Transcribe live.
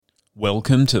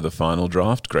Welcome to the Final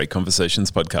Draft Great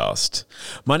Conversations podcast.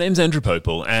 My name's Andrew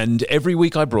Popel, and every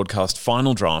week I broadcast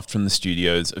Final Draft from the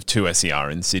studios of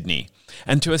 2SER in Sydney,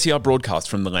 and 2SER broadcast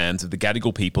from the lands of the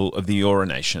Gadigal people of the Eora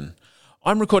Nation.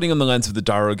 I'm recording on the lands of the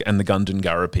Darug and the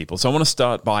Gundungurra people, so I want to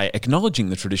start by acknowledging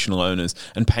the traditional owners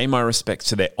and pay my respects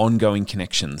to their ongoing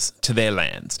connections to their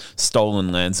lands,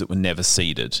 stolen lands that were never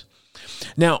ceded.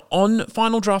 Now, on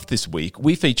Final Draft this week,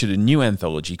 we featured a new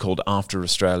anthology called After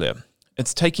Australia.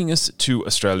 It's taking us to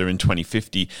Australia in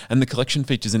 2050, and the collection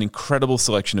features an incredible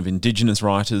selection of Indigenous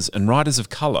writers and writers of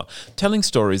colour telling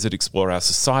stories that explore our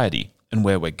society and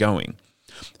where we're going.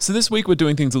 So this week we're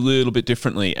doing things a little bit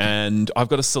differently, and I've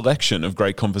got a selection of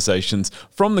great conversations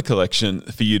from the collection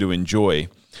for you to enjoy.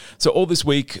 So all this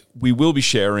week we will be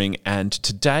sharing, and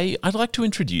today I'd like to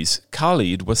introduce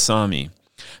Khalid Warsame.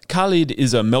 Khalid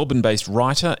is a Melbourne-based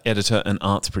writer, editor and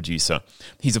arts producer.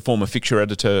 He's a former fiction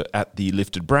editor at The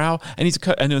Lifted Brow, and he's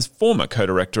a former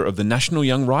co-director of the National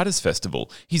Young Writers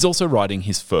Festival. He's also writing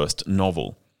his first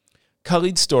novel.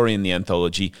 Khalid's story in the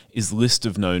anthology is List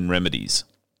of Known Remedies.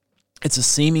 It's a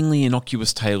seemingly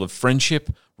innocuous tale of friendship,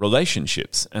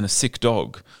 relationships, and a sick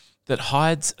dog that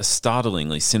hides a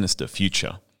startlingly sinister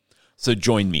future. So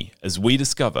join me as we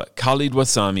discover Khalid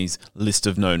Warsame's List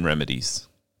of Known Remedies.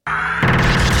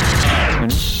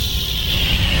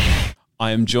 I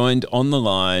am joined on the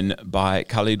line by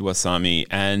Khalid Warsame,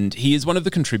 and he is one of the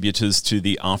contributors to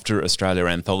the After Australia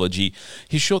anthology.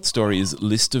 His short story is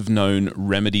List of Known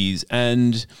Remedies,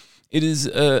 and it is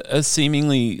a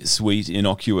seemingly sweet,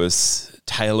 innocuous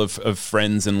tale of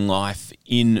friends and life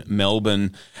in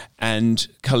Melbourne. And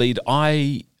Khalid,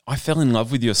 I fell in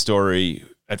love with your story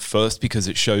at first because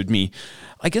it showed me,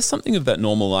 I guess, something of that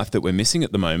normal life that we're missing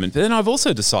at the moment. But then I've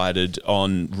also decided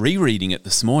on rereading it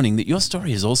this morning that your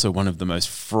story is also one of the most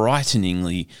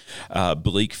frighteningly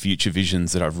bleak future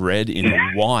visions that I've read in a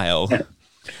while.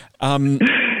 I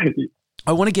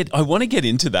want to get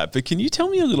into that, but can you tell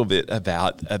me a little bit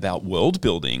about world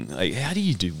building? Like, how do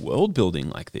you do world building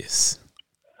like this?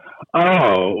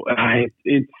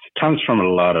 It comes from a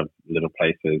lot of little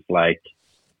places.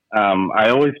 I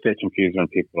always get confused when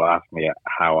people ask me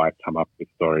how I come up with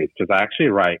stories, because I actually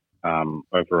write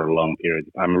over a long period.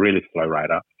 I'm a really slow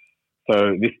writer.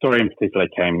 So this story in particular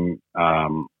came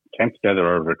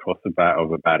together over a course of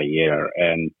about a year,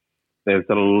 and there's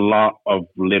a lot of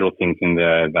little things in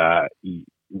there that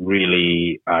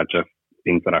really are just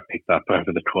things that I picked up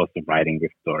over the course of writing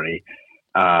this story.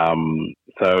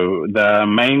 So the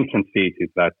main conceit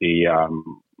is that the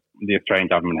Australian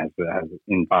government has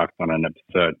embarked on an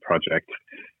absurd project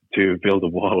to build a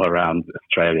wall around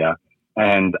Australia.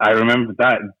 And I remember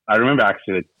having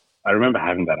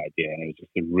that idea, and it was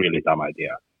just a really dumb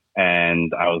idea.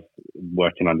 And I was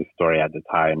working on this story at the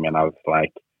time, and I was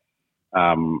like,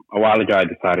 a while ago, I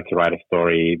decided to write a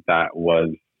story that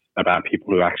was about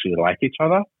people who actually like each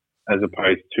other, as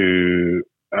opposed to,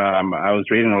 I was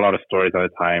reading a lot of stories at the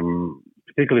time,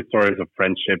 particularly stories of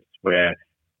friendships where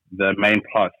the main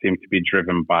plot seemed to be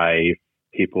driven by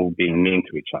people being mean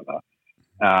to each other.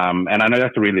 And I know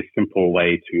that's a really simple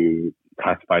way to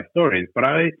classify stories, but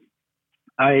I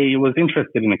was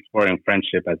interested in exploring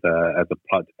friendship as a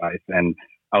plot device, and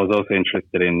I was also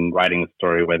interested in writing a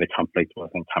story where the conflict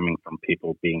wasn't coming from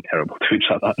people being terrible to each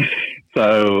other.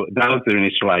 So that was the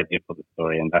initial idea for the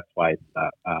story, and that's why it's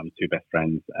two best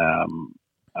friends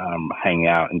hanging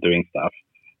out and doing stuff.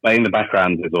 But in the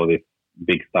background, there's all this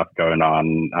big stuff going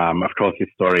on. Of course, his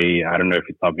story, I don't know if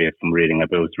it's obvious from reading it,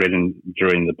 but it was written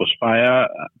during the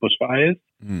bushfires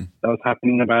that was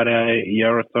happening about a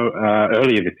year or so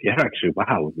earlier this year, actually.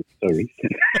 Wow, it's so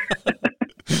recent.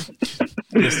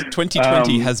 Yes,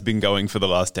 2020 has been going for the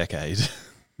last decade.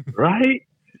 Right?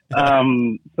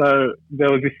 So there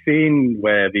was a scene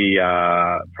where the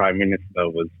Prime Minister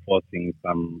was forcing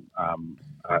someone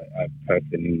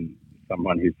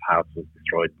whose house was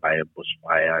destroyed by a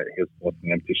bushfire. He was forcing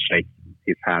them to shake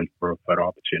his hand for a photo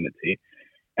opportunity.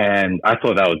 And I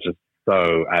thought that was just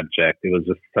so abject. It was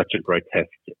just such a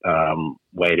grotesque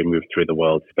way to move through the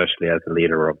world, especially as a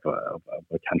leader of a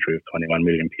country of 21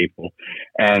 million people.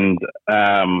 And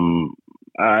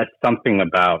something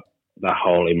about the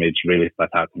whole image really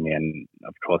stuck out to me. And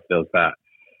of course, there was that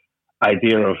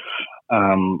idea of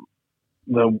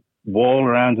the wall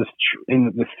around the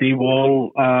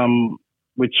seawall,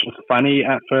 which was funny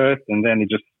at first, and then it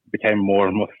just became more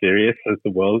and more serious as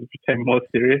the world became more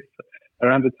serious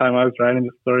around the time I was writing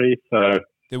the story. So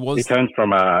it turns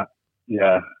from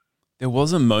There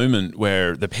was a moment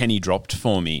where the penny dropped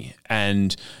for me,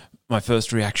 and my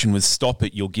first reaction was, "Stop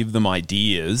it! You'll give them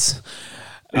ideas."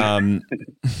 And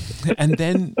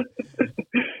then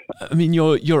I mean,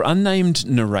 your unnamed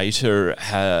narrator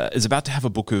is about to have a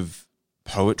book of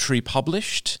poetry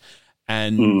published,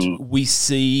 and we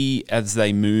see as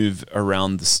they move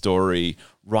around the story,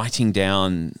 writing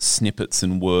down snippets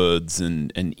and words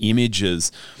and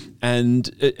images, and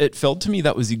it felt to me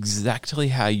that was exactly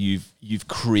how you've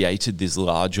created this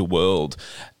larger world,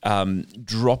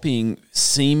 dropping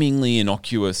seemingly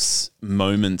innocuous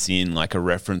moments in, like a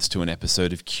reference to an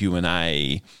episode of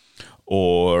Q&A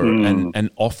or an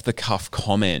off-the-cuff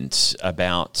comment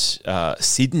about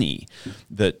Sydney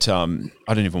that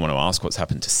I don't even want to ask what's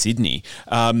happened to Sydney,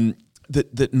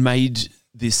 that made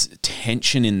this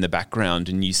tension in the background,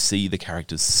 and you see the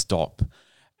characters stop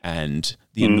and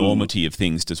the enormity of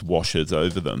things just washes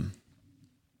over them.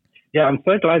 Yeah, I'm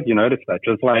so glad you noticed that,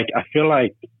 because I feel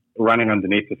like running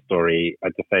underneath the story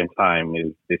at the same time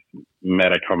is this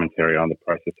meta commentary on the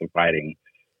process of writing,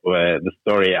 where the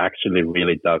story actually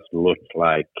really does look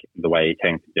like the way it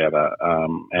came together.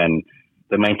 And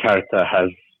the main character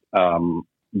in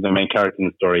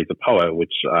the story is a poet,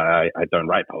 which I don't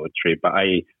write poetry, but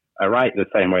I write the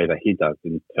same way that he does,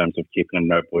 in terms of keeping a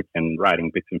notebook and writing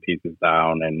bits and pieces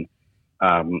down and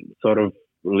sort of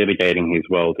litigating his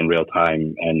world in real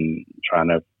time and trying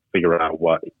to figure out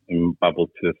what bubbled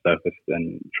to the surface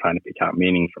and trying to pick out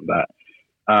meaning from that.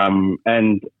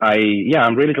 And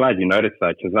I'm really glad you noticed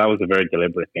that, because that was a very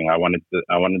deliberate thing. I wanted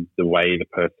the way the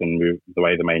person moved, the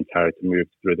way the main character moves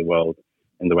through the world,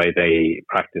 and the way they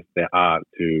practice their art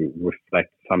to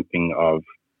reflect something of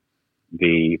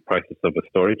the process of a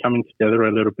story coming together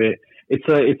a little bit. I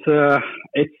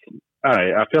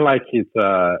feel like it's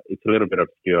a little bit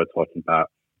obscure talking about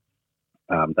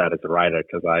that as a writer,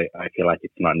 because I feel like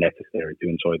it's not necessary to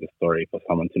enjoy the story for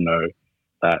someone to know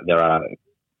that there are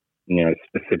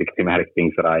specific thematic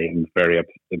things that I am very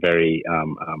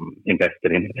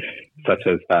invested in, such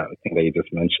as that thing that you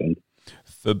just mentioned.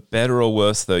 For better or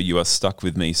worse, though, you are stuck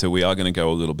with me, so we are going to go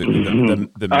a little bit with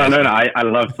the Oh, no, I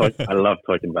love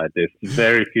talking about this.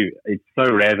 It's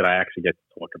so rare that I actually get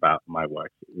to talk about my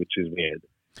work, which is weird.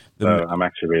 So I'm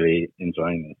actually really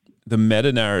enjoying this. The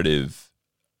meta-narrative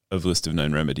of List of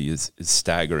Known Remedy is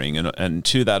staggering, and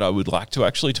to that I would like to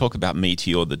actually talk about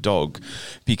Meteor the dog,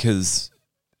 because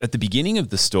at the beginning of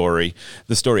the story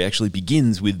actually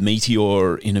begins with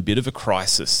Meteor in a bit of a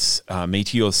crisis.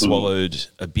 Meteor swallowed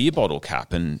a beer bottle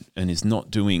cap and is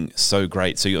not doing so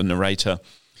great. So your narrator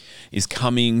is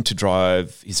coming to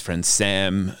drive his friend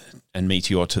Sam and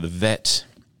Meteor to the vet.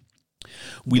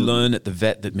 We learn at the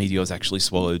vet that Meteor's actually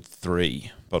swallowed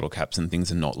 3 bottle caps and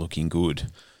things are not looking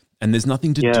good. And there's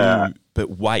nothing to do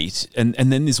but wait. And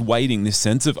then this waiting, this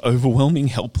sense of overwhelming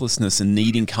helplessness and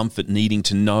needing comfort, needing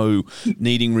to know,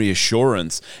 needing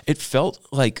reassurance. It felt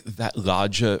like that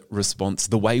larger response,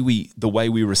 the way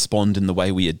we respond and the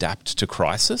way we adapt to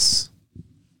crisis.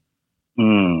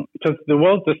 Because the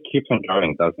world just keeps on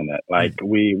going, doesn't it? Like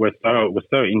we're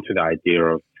so into the idea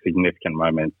of significant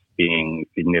moments being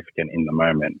significant in the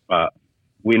moment. But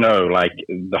we know, like,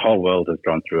 the whole world has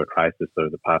gone through a crisis over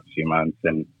the past few months,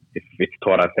 and if it's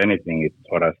taught us anything, it's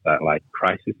taught us that, like,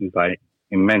 crisis is, like,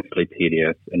 immensely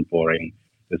tedious and boring.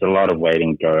 There's a lot of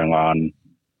waiting going on.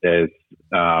 There's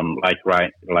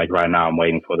right now, I'm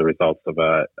waiting for the results of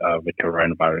a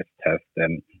coronavirus test,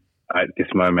 and at this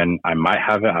moment, I might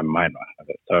have it, I might not have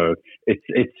it. So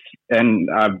in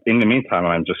the meantime,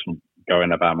 I'm just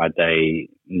going about my day,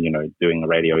 doing a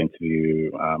radio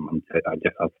interview. I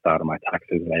guess I'll start on my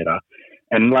taxes later,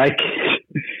 and like,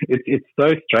 it's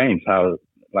so strange how.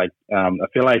 I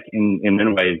feel like in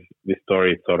many ways, this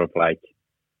story is sort of like,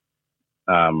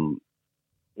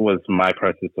 was my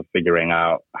process of figuring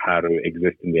out how to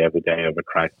exist in the everyday of a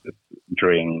crisis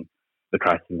during the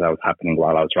crisis that was happening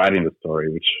while I was writing the story,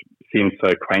 which seems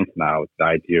so quaint now. The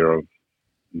idea of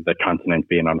the continent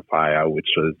being on fire, which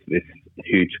was this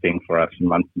huge thing for us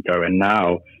months ago. And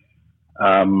now,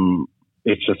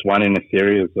 it's just one in a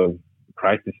series of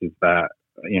crises that,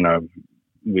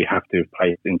 we have to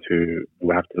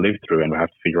live through, and we have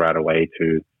to figure out a way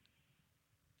to,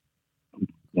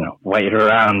 wait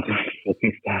around for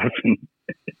things to happen.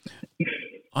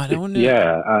 I don't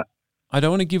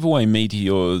want to give away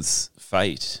Meteor's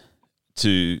fate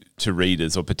to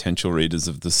readers or potential readers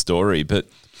of the story, but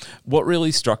what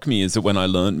really struck me is that when I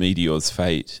learned Meteor's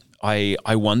fate, I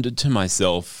wondered to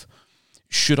myself,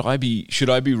 should I be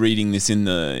reading this in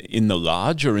the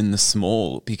large or in the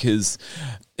small? Because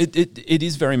it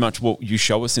is very much what you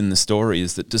show us in the story,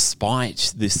 is that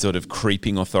despite this sort of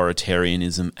creeping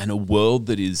authoritarianism and a world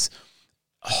that is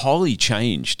wholly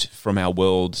changed from our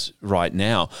world right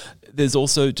now, there's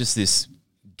also just this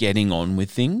getting on with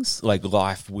things, like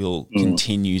life will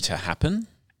continue to happen.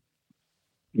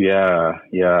 Yeah.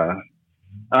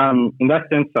 In that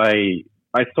sense, I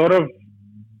sort of,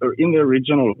 in the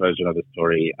original version of the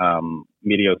story,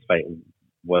 Meteor's fate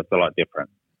was a lot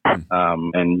different.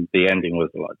 And the ending was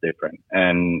a lot different.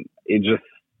 And it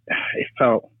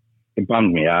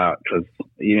bummed me out because,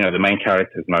 the main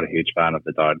character is not a huge fan of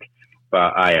the dog,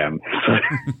 but I am.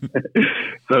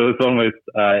 So it's almost,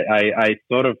 I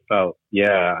sort of felt,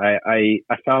 I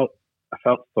felt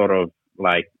sort of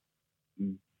like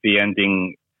the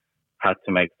ending had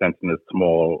to make sense in the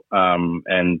small,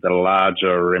 and the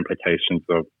larger implications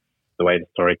of the way the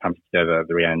story comes together at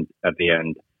the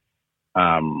end.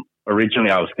 Originally,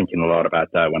 I was thinking a lot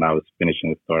about that when I was finishing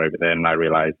the story, but then I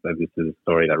realized that this is a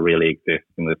story that really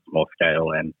exists in this small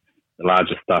scale, and the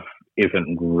larger stuff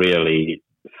isn't really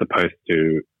the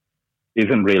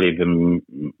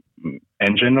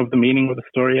engine of the meaning of the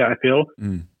story, I feel.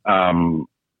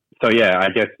 So yeah, I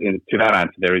guess to that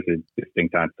answer, there is a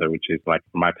distinct answer, which is like,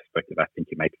 from my perspective, I think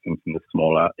it makes sense in the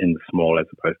small as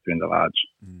opposed to in the large.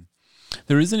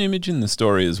 There is an image in the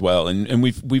story as well, and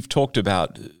we've talked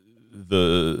about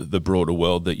the broader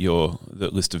world that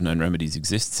List of Known Remedies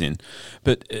exists in,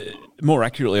 but more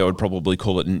accurately, I would probably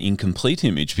call it an incomplete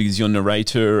image, because your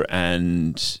narrator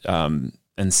and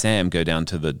Sam go down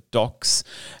to the docks,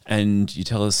 and you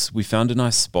tell us, we found a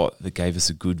nice spot that gave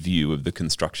us a good view of the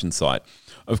construction site.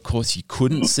 Of course, you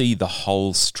couldn't see the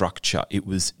whole structure. It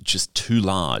was just too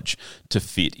large to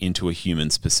fit into a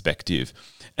human's perspective.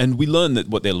 And we learn that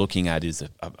what they're looking at is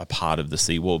a part of the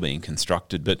seawall being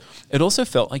constructed, but it also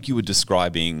felt like you were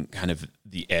describing kind of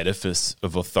the edifice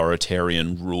of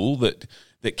authoritarian rule that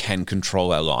can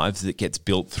control our lives, that gets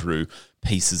built through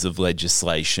pieces of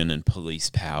legislation and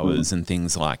police powers and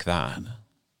things like that.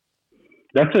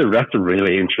 That's a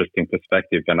really interesting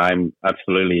perspective, and I'm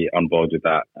absolutely on board with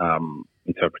that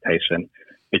interpretation,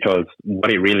 because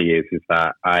what it really is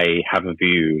that I have a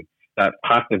view, that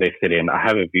park that they sit in, I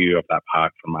have a view of that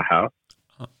park from my house.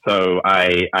 So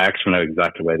I actually know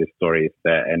exactly where this story is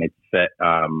set, and it's set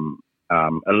a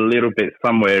little bit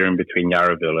somewhere in between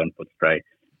Yarraville and Footscray,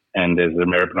 and there's the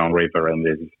Maribyrnong River, and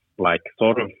there's like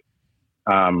sort of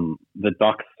the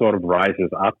dock sort of rises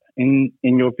up in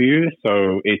your view,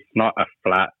 so it's not a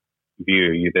flat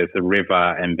view. There's a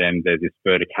river, and then there's this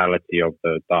verticality of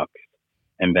the docks,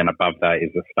 and then above that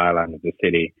is the skyline of the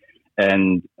city.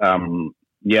 And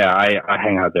I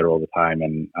hang out there all the time,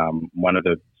 and one of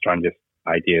the strongest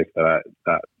ideas that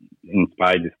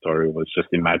inspired this story was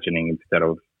just imagining, instead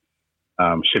of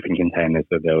shipping containers,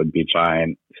 that there would be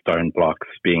giant stone blocks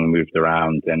being moved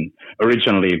around. And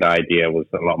originally the idea was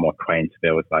a lot more quaint.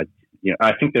 There was like,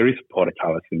 I think there is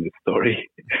portcullis in this story.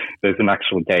 There's an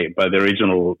actual gate, but the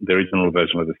original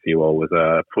version of the seawall was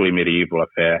a fully medieval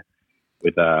affair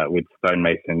with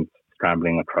stonemasons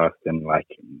scrambling across, and like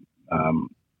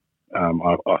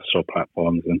offshore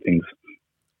platforms and things.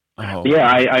 Oh. Yeah,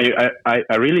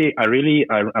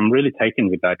 I'm really taken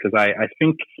with that, because I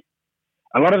think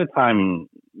a lot of the time,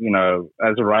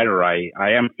 as a writer, I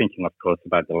am thinking, of course,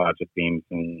 about the larger themes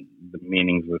and the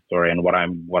meanings of the story and what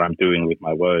I'm doing with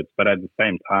my words. But at the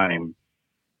same time,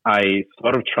 I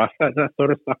sort of trust that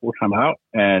sort of stuff will come out,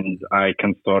 and I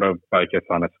can sort of focus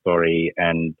on a story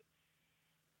and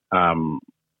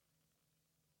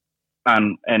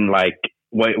like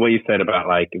what you said about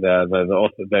like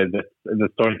the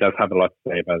story does have a lot to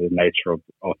say about the nature of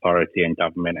authority and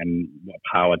government and what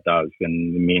power does,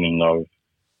 and the meaning of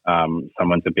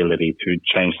someone's ability to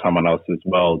change someone else's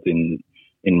world in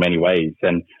many ways.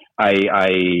 And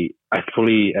I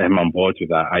fully am on board with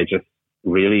that. I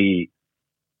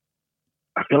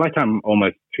feel like I'm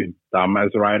almost too dumb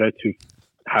as a writer to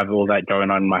have all that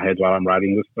going on in my head while I'm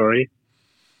writing the story.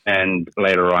 And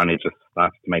later on, it just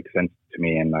starts to make sense to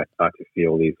me, and I start to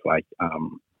feel these like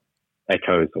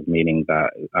echoes of meaning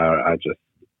that are just,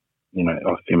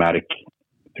 are thematic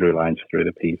through lines through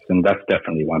the piece, and that's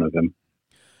definitely one of them.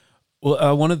 Well,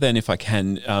 I want to then, if I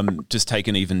can, just take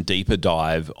an even deeper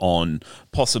dive on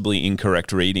possibly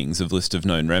incorrect readings of List of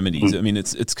Known Remedies. I mean,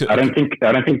 it's. I don't think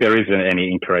there is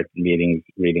any incorrect readings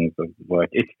of the work.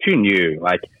 It's too new.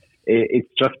 Like it's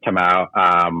just come out,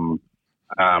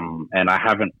 and I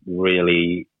haven't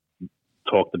really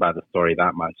talked about the story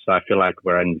that much. So I feel like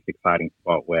we're in this exciting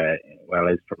spot where, well,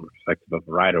 at least from the perspective of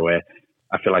a writer, where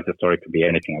I feel like the story could be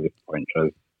anything at this point,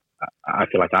 because I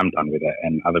feel like I'm done with it,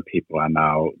 and other people are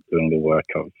now doing the work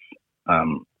of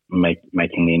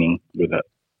making meaning with it.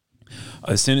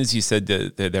 As soon as you said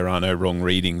that there are no wrong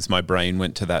readings, my brain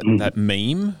went to that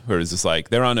meme where it's just like,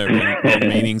 there are no wrong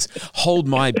meanings. Hold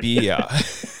my beer.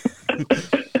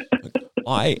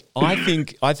 I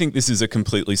think this is a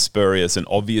completely spurious and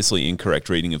obviously incorrect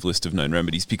reading of List of Known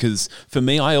Remedies, because for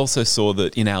me, I also saw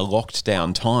that in our locked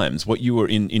down times, what you were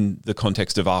in the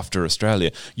context of After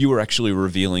Australia, you were actually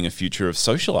revealing a future of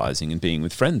socialising and being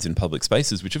with friends in public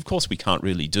spaces, which of course we can't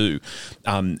really do,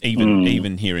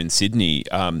 even here in Sydney.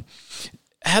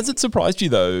 Has it surprised you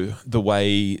though, the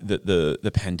way that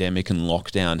the pandemic and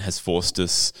lockdown has forced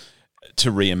us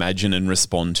to reimagine and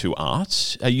respond to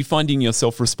art? Are you finding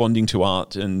yourself responding to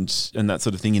art and that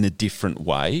sort of thing in a different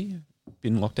way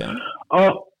in lockdown?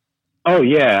 Oh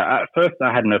yeah. At first,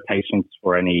 I had no patience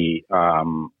for any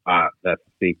art that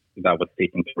was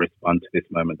seeking to respond to this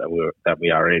moment that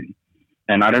we are in,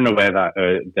 and I don't know where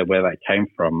that came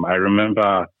from. I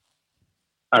remember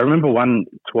one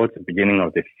towards the beginning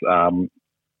of this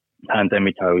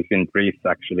pandemic. I was in Greece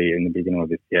actually in the beginning of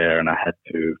this year, and I had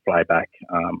to fly back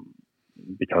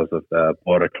because of the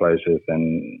border closures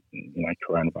and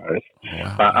coronavirus.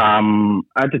 Wow. But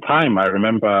at the time, I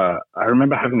remember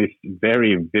having this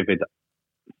very vivid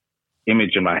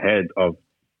image in my head of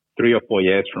 3 or 4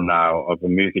 years from now of a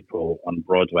musical on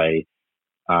Broadway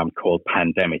called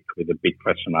Pandemic, with a big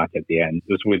question mark at the end.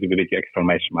 It was with a big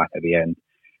exclamation mark at the end,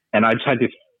 and I just had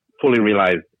this fully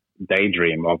realized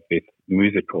daydream of this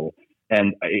musical,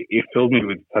 and it filled me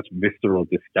with such visceral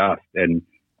disgust and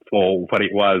for what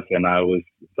it was, and I was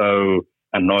so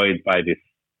annoyed by this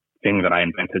thing that I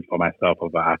invented for myself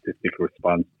of an artistic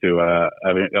response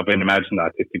of an imagined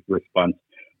artistic response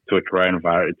to a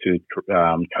coronavirus, to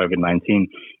COVID-19.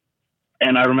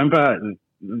 And I remember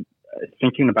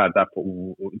thinking about that,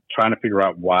 trying to figure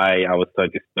out why I was so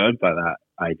disturbed by that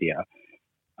idea.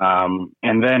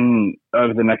 And then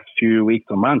over the next few weeks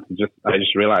or months, I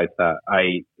just realized that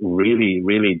I really,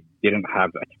 really didn't have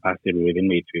a capacity within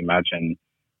me to imagine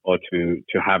or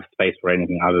to have space for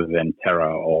anything other than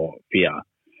terror or fear.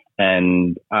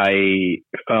 And I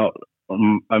felt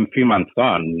a few months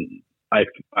on, I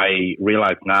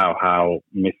realize now how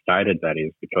misguided that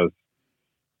is, because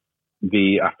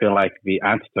I feel like the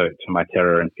antidote to my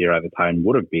terror and fear at the time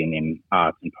would have been in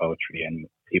art and poetry and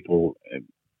people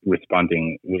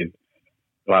responding with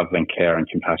love and care and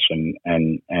compassion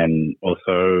and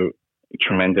also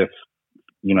tremendous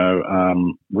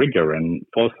rigor and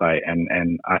foresight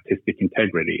and artistic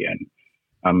integrity.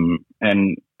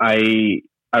 And I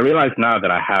realize now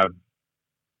that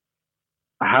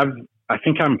I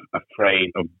think I'm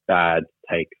afraid of bad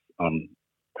takes on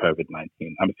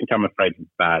COVID-19. I think I'm afraid of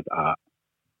bad art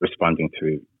responding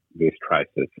to this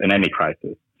crisis and any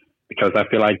crisis, because I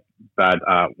feel like bad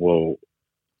art will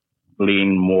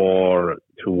lean more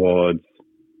towards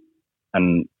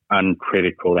an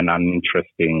uncritical and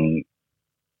uninteresting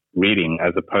reading,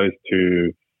 as opposed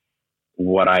to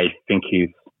what I think is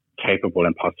capable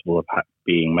and possible of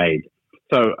being made.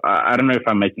 So I don't know if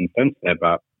I'm making sense there,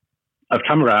 but I've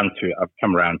come around to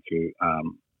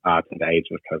art in the age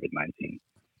of COVID-19,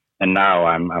 and now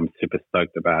I'm super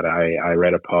stoked about it. I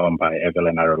read a poem by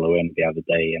Evelyn Araluen the other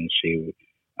day, and she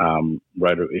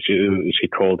she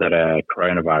called it a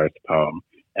coronavirus poem.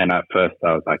 And at first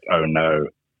I was like, oh no,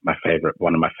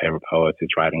 one of my favorite poets is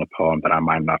writing a poem that I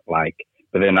might not like.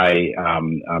 But then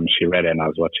she read it, and I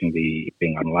was watching the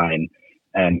thing online,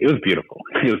 and it was beautiful.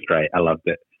 It was great. I loved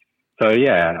it. So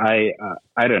yeah,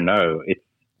 I don't know.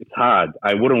 It's hard.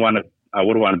 I wouldn't want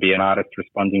to be an artist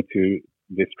responding to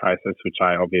this crisis, which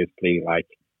I obviously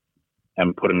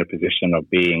am put in a position of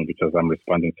being, because I'm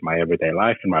responding to my everyday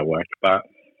life and my work. But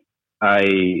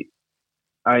I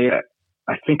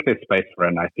think there's space for it,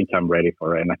 and I think I'm ready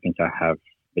for it, and I think I have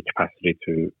the capacity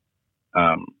to,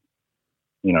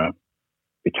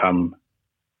 become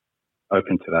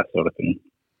open to that sort of thing.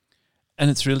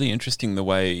 And it's really interesting the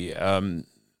way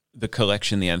the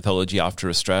collection, the anthology After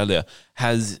Australia,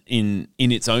 has in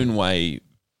its own way,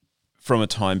 from a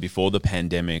time before the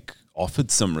pandemic,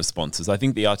 offered some responses. I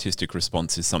think the artistic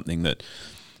response is something that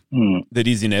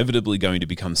is inevitably going to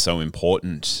become so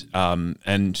important.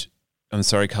 And I'm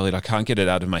sorry, Khalid, I can't get it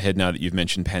out of my head now that you've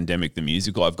mentioned Pandemic the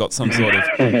musical. I've got some sort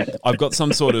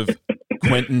of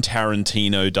Quentin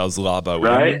Tarantino does La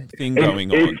Boheme thing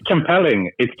going on. It's compelling.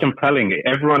 It's compelling.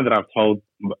 Everyone that I've told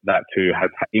that to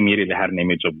has immediately had an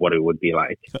image of what it would be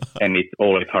like, and it's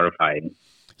always horrifying.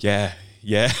 Yeah.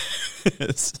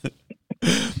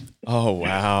 Oh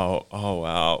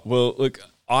wow. Well, look,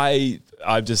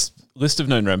 I've just List of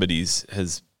Known Remedies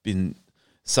has been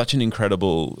such an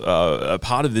incredible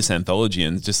part of this anthology,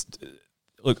 and just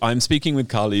look, I'm speaking with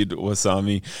Khalid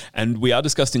Warsame, and we are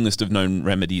discussing List of Known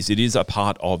Remedies. It is a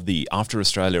part of the After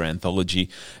Australia anthology.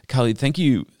 Khalid, thank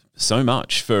you so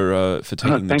much for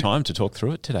taking the time to talk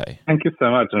through it today. Thank you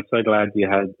so much. I'm so glad you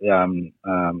had.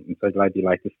 I'm so glad you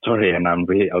liked the story, and I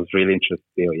was really interested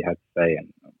to see what you had to say.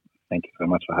 And thank you so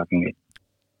much for having me.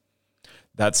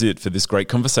 That's it for this great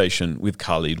conversation with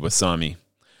Khalid Warsame.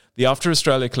 The After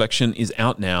Australia collection is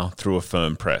out now through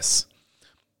Affirm Press.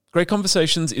 Great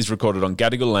Conversations is recorded on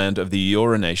Gadigal land of the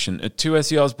Eora Nation at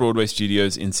 2SER's Broadway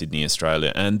studios in Sydney,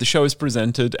 Australia, and the show is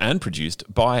presented and produced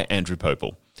by Andrew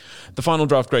Popel. The Final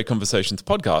Draft Great Conversations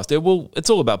podcast, it's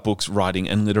all about books, writing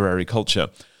and literary culture.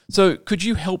 So could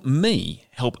you help me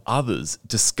help others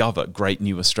discover great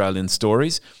new Australian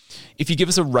stories? If you give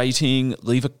us a rating,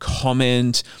 leave a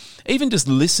comment, even just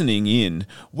listening in,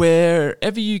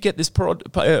 wherever you get this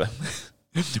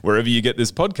wherever you get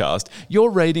this podcast, your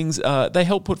ratings, they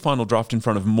help put Final Draft in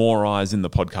front of more eyes in the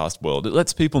podcast world. It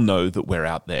lets people know that we're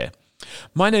out there.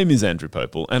 My name is Andrew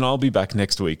Popel, and I'll be back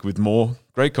next week with more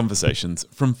great conversations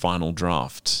from Final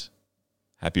Draft.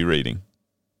 Happy reading.